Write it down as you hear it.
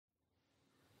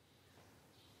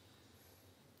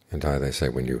In Thai they say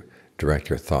when you direct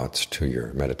your thoughts to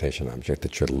your meditation object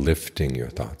that you're lifting your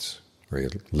thoughts, or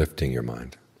you're lifting your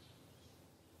mind.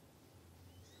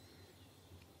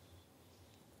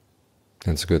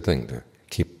 And it's a good thing to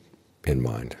keep in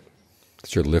mind,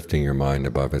 that you're lifting your mind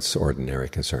above its ordinary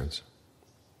concerns,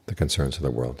 the concerns of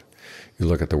the world. You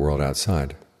look at the world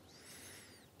outside,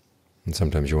 and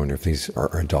sometimes you wonder if these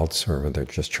are adults or they're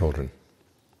just children.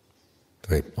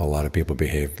 The way a lot of people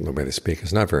behave, the way they speak,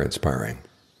 is not very inspiring.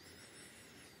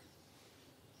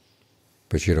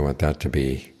 But you don't want that to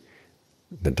be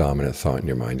the dominant thought in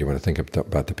your mind. You want to think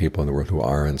about the people in the world who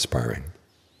are inspiring.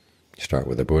 You start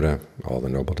with the Buddha, all the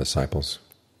noble disciples.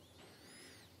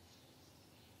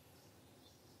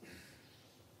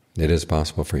 It is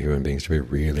possible for human beings to be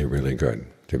really, really good,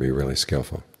 to be really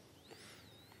skillful,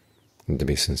 and to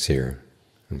be sincere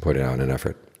and put out an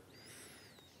effort,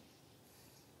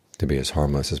 to be as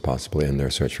harmless as possible in their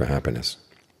search for happiness.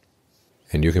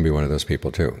 And you can be one of those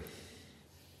people too.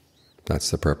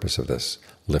 That's the purpose of this,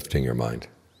 lifting your mind.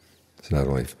 It's not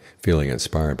only feeling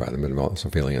inspired by them, but also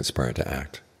feeling inspired to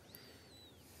act,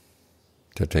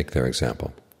 to take their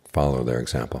example, follow their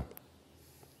example.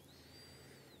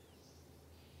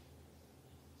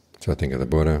 So I think of the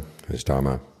Buddha, his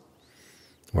Dhamma,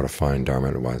 what a fine Dharma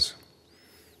it was.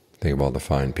 Think of all the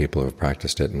fine people who have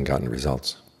practiced it and gotten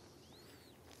results.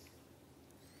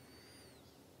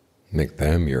 Make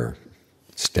them your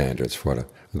standards for what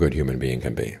a good human being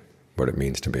can be, what it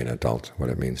means to be an adult, what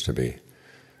it means to be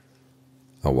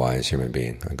a wise human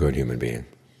being, a good human being,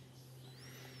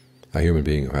 a human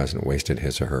being who hasn't wasted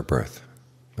his or her birth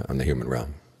on the human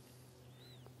realm.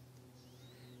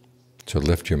 So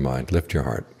lift your mind, lift your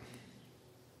heart.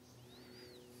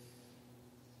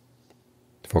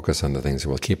 Focus on the things that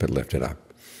will keep it lifted up.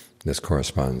 This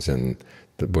corresponds in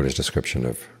the Buddha's description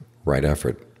of right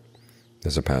effort.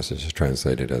 There's a passage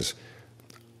translated as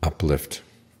uplift,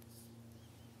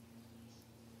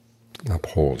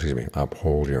 uphold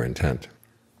your intent.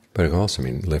 But it can also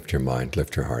mean lift your mind,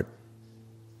 lift your heart.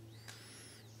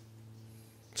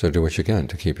 So do what you can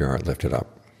to keep your heart lifted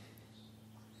up,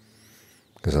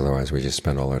 because otherwise we just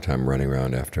spend all our time running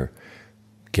around after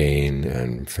gain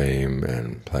and fame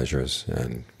and pleasures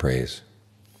and praise.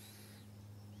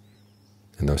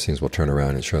 And those things will turn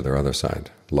around and show their other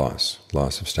side, loss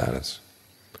of status,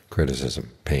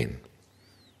 criticism, pain,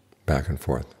 back and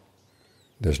forth.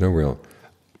 There's no real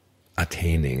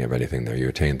attaining of anything there. You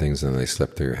attain things and then they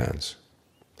slip through your hands,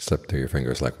 slip through your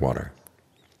fingers like water.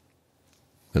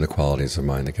 And the qualities of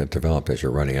mind that get developed as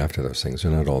you're running after those things are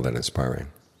not all that inspiring.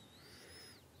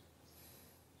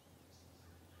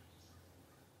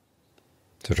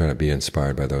 So try to be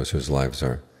inspired by those whose lives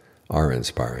are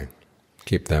inspiring.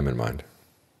 Keep them in mind,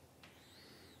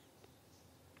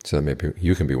 so that maybe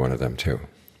you can be one of them too.